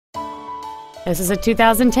This is a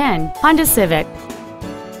 2010 Honda Civic.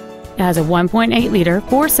 It has a 1.8-liter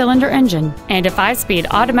four-cylinder engine and a 5-speed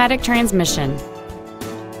automatic transmission.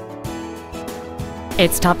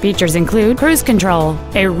 Its top features include cruise control,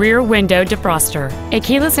 a rear window defroster, a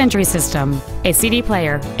keyless entry system, a CD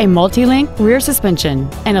player, a multi-link rear suspension,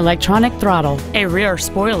 an electronic throttle, a rear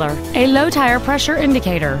spoiler, a low tire pressure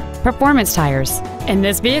indicator, performance tires, and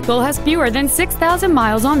this vehicle has fewer than 6,000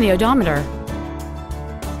 miles on the odometer.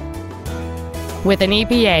 With an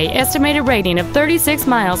EPA estimated rating of 36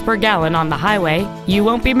 miles per gallon on the highway, you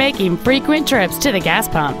won't be making frequent trips to the gas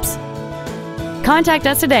pumps. Contact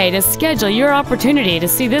us today to schedule your opportunity to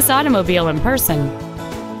see this automobile in person.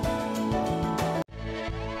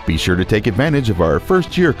 Be sure to take advantage of our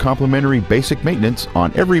first-year complimentary basic maintenance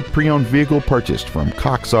on every pre-owned vehicle purchased from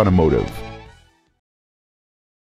Cox Automotive.